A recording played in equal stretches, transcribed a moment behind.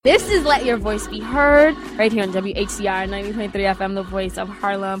This is Let Your Voice Be Heard, right here on WHCR 90.3 FM, the voice of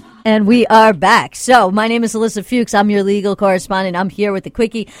Harlem. And we are back. So, my name is Alyssa Fuchs. I'm your legal correspondent. I'm here with the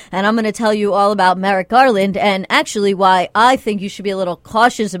Quickie, and I'm going to tell you all about Merrick Garland and actually why I think you should be a little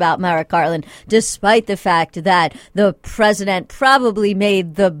cautious about Merrick Garland, despite the fact that the president probably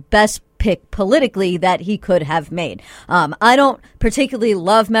made the best pick politically that he could have made. I don't particularly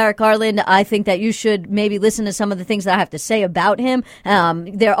love Merrick Garland. I think that you should maybe listen to some of the things that I have to say about him.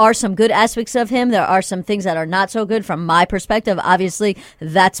 There are some good aspects of him. There are some things that are not so good from my perspective. Obviously,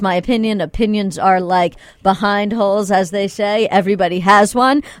 that's my opinion. Opinions are like behind holes, as they say. Everybody has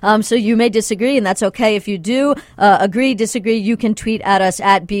one. So you may disagree, and that's okay. If you do agree, disagree, you can tweet at us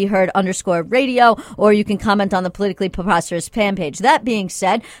at BeHeard_radio, or you can comment on the Politically Preposterous fan page. That being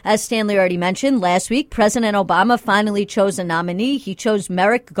said, as Stanley already mentioned, last week, President Obama finally chose a nominee. He chose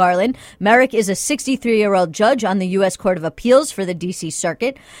Merrick Garland. Merrick is a 63-year-old judge on the U.S. Court of Appeals for the D.C.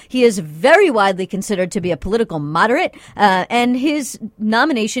 Circuit. He is very widely considered to be a political moderate, and his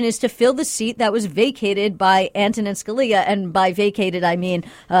nomination is to fill the seat that was vacated by Antonin Scalia. And by vacated, I mean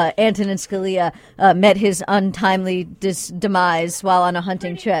Antonin Scalia met his untimely demise while on a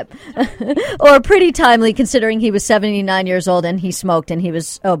hunting trip. Or pretty timely, considering he was 79 years old and he smoked and he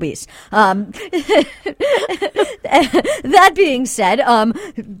was obese. That being said,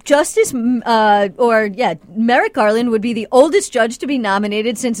 Merrick Garland would be the oldest judge to be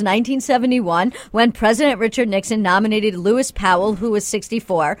nominated since 1971, when President Richard Nixon nominated Lewis Powell, who was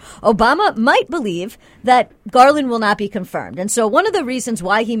 64. Obama might believe that Garland will not be confirmed. And so one of the reasons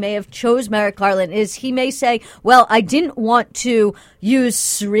why he may have chose Merrick Garland is he may say, well, I didn't want to use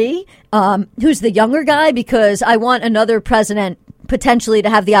Sri, who's the younger guy, because I want another president potentially to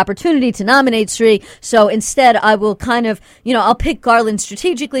have the opportunity to nominate Sri. So instead, I will I'll pick Garland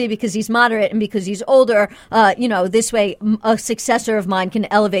strategically because he's moderate and because he's older. This way, a successor of mine can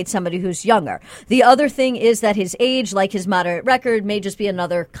elevate somebody who's younger. The other thing is that his age, like his moderate record, may just be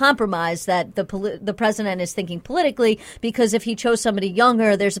another compromise that the president is thinking politically, because if he chose somebody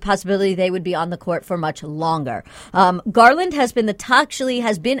younger, there's a possibility they would be on the court for much longer. Garland has been at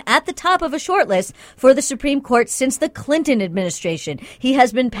the top of a short list for the Supreme Court since the Clinton administration. He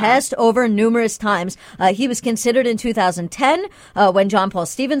has been passed over numerous times. He was considered in 2010 when John Paul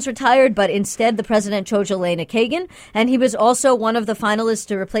Stevens retired, but instead the president chose Elena Kagan, and he was also one of the finalists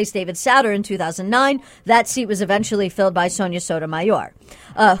to replace David Souter in 2009. That seat was eventually filled by Sonia Sotomayor.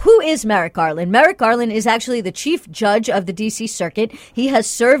 Who is Merrick Garland? Merrick Garland is actually the chief judge of the D.C. Circuit. He has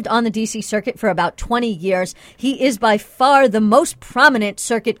served on the D.C. Circuit for about 20 years. He is by far the most prominent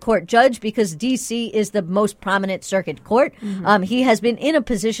circuit court judge because D.C. is the most prominent circuit court. Mm-hmm. He has been in a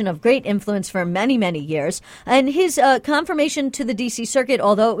position of great influence for many, many years. And his confirmation to the D.C. Circuit,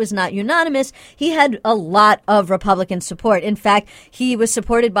 although it was not unanimous, he had a lot of Republican support. In fact, he was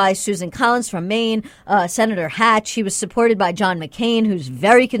supported by Susan Collins from Maine, Senator Hatch. He was supported by John McCain, who's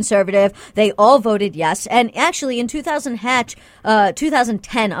very conservative. They all voted yes. And actually, in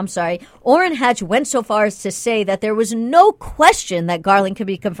 2010, Orrin Hatch went so far as to say that there was no question that Garland could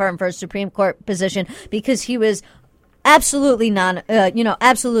be confirmed for a Supreme Court position because he was absolutely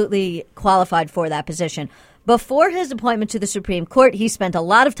absolutely qualified for that position. Before his appointment to the Supreme Court, he spent a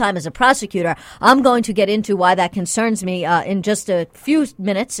lot of time as a prosecutor. I'm going to get into why that concerns me in just a few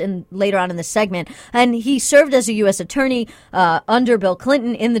minutes and later on in the segment. And he served as a U.S. attorney under Bill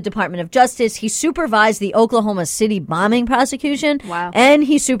Clinton in the Department of Justice. He supervised the Oklahoma City bombing prosecution. Wow. And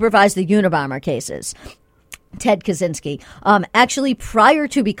he supervised the Unabomber cases. Ted Kaczynski. Actually, prior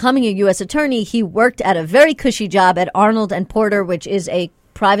to becoming a U.S. attorney, he worked at a very cushy job at Arnold and Porter, which is a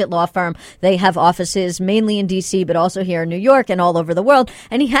private law firm. They have offices mainly in D.C., but also here in New York and all over the world.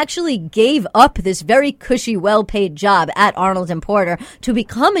 And he actually gave up this very cushy, well-paid job at Arnold and Porter to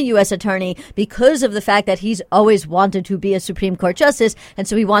become a U.S. attorney because of the fact that he's always wanted to be a Supreme Court justice. And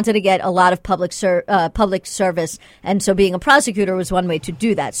so he wanted to get a lot of public service. And so being a prosecutor was one way to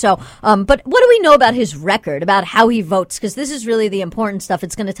do that. So, but what do we know about his record, about how he votes? Because this is really the important stuff.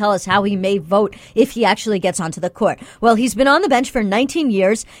 It's going to tell us how he may vote if he actually gets onto the court. Well, he's been on the bench for 19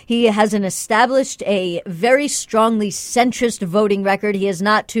 years. He has established a very strongly centrist voting record. He is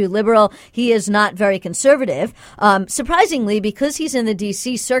not too liberal. He is not very conservative. Surprisingly, because he's in the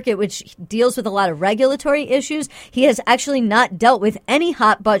D.C. Circuit, which deals with a lot of regulatory issues, he has actually not dealt with any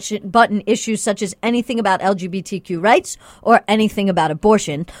hot button issues such as anything about LGBTQ rights or anything about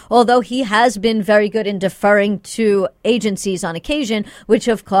abortion, although he has been very good in deferring to agencies on occasion, which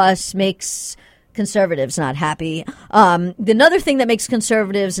of course makes conservatives not happy. Another thing that makes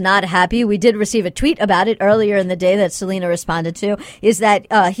conservatives not happy, we did receive a tweet about it earlier in the day that Selena responded to, is that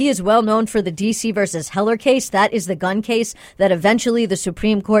he is well known for the DC versus Heller case. That is the gun case that eventually the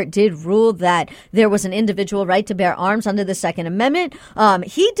Supreme Court did rule that there was an individual right to bear arms under the Second Amendment.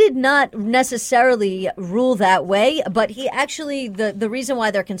 He did not necessarily rule that way, but he actually, the reason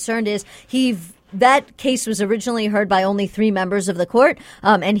why they're concerned is that case was originally heard by only 3 members of the court,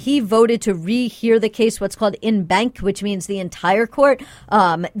 and he voted to rehear the case, what's called in banc, which means the entire court.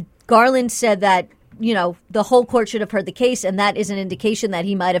 Garland said that, the whole court should have heard the case, and that is an indication that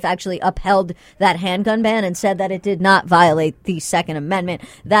he might have actually upheld that handgun ban and said that it did not violate the Second Amendment.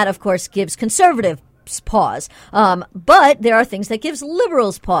 That, of course, gives conservative pause. But there are things that gives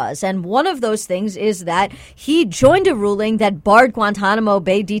liberals pause. And one of those things is that he joined a ruling that barred Guantanamo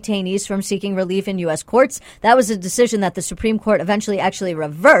Bay detainees from seeking relief in U.S. courts. That was a decision that the Supreme Court eventually actually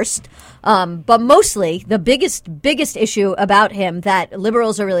reversed. But mostly the biggest issue about him that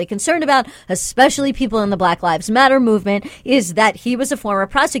liberals are really concerned about, especially people in the Black Lives Matter movement, is that he was a former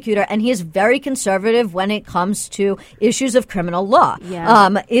prosecutor and he is very conservative when it comes to issues of criminal law.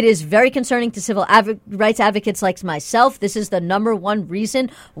 Yeah. It is very concerning to civil rights advocates like myself. This is the number one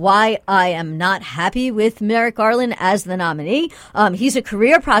reason why I am not happy with Merrick Garland as the nominee. He's a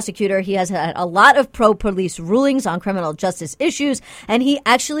career prosecutor. He has had a lot of pro-police rulings on criminal justice issues, and he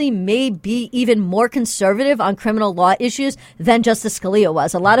actually may be even more conservative on criminal law issues than Justice Scalia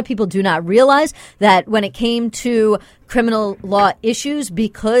was. A lot of people do not realize that when it came to criminal law issues,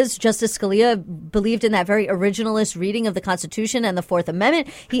 because Justice Scalia believed in that very originalist reading of the Constitution and the Fourth Amendment,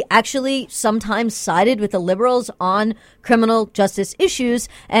 he actually sometimes sided with the liberals on criminal justice issues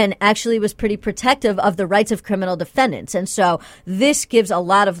and actually was pretty protective of the rights of criminal defendants. And so this gives a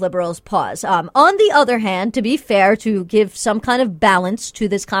lot of liberals pause. On the other hand, to be fair, to give some kind of balance to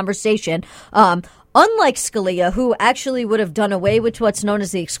this conversation, unlike Scalia, who actually would have done away with what's known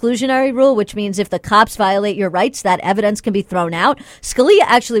as the exclusionary rule, which means if the cops violate your rights, that evidence can be thrown out. Scalia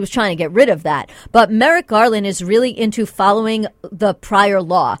actually was trying to get rid of that. But Merrick Garland is really into following the prior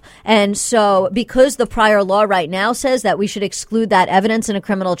law. And so because the prior law right now says that we should exclude that evidence in a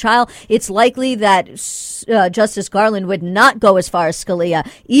criminal trial, it's likely that Justice Garland would not go as far as Scalia,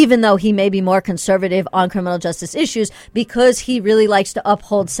 even though he may be more conservative on criminal justice issues, because he really likes to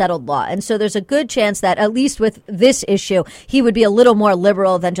uphold settled law. And so there's a good chance that at least with this issue, he would be a little more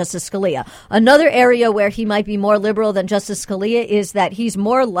liberal than Justice Scalia. Another area where he might be more liberal than Justice Scalia is that he's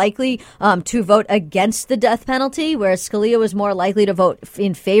more likely to vote against the death penalty, whereas Scalia was more likely to vote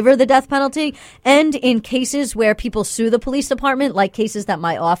in favor of the death penalty. And in cases where people sue the police department, like cases that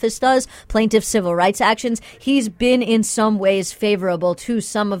my office does, plaintiff civil rights actions, he's been in some ways favorable to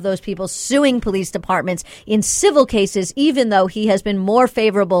some of those people suing police departments in civil cases, even though he has been more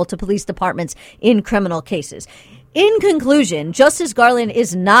favorable to police departments in criminal cases. In conclusion, Justice Garland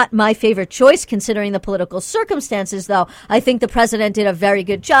is not my favorite choice considering the political circumstances, though. I think the president did a very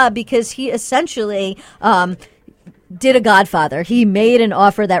good job because he essentially did a Godfather. He made an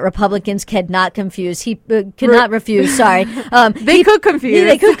offer that Republicans cannot confuse. He cannot refuse. Sorry, they could confuse.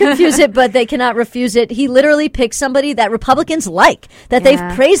 They could confuse it, but they cannot refuse it. He literally picked somebody that Republicans like, that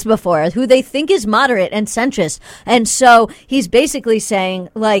they've praised before, who they think is moderate and centrist, and so he's basically saying,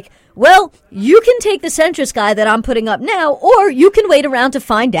 like, well, you can take the centrist guy that I'm putting up now, or you can wait around to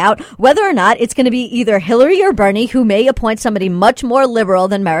find out whether or not it's going to be either Hillary or Bernie, who may appoint somebody much more liberal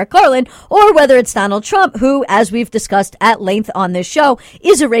than Merrick Garland, or whether it's Donald Trump, who, as we've discussed at length on this show,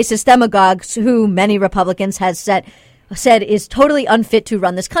 is a racist demagogue who many Republicans has said is totally unfit to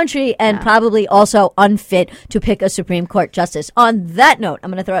run this country and probably also unfit to pick a Supreme Court justice. On that note, I'm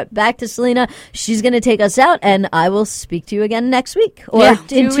going to throw it back to Selena. She's going to take us out, and I will speak to you again next week or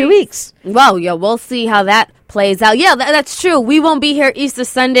in 2 weeks. Well, we'll see how that plays out. Yeah, that's true. We won't be here Easter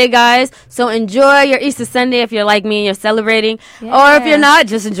Sunday, guys. So enjoy your Easter Sunday if you're like me and you're celebrating. Yeah. Or if you're not,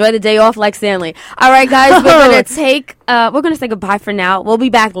 just enjoy the day off like Stanley. All right, guys, we're going to say goodbye for now. We'll be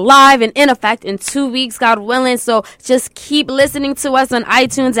back live and in effect in 2 weeks, God willing. So just keep listening to us on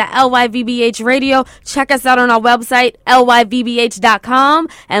iTunes at LYVBH Radio. Check us out on our website, lyvbh.com,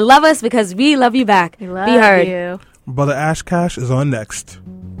 and love us because we love you back. We love heard. You. Brother Ash Cash is on next.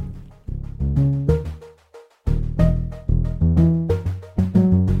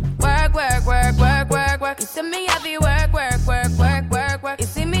 You see me heavy work. You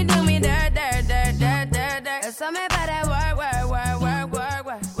see me do me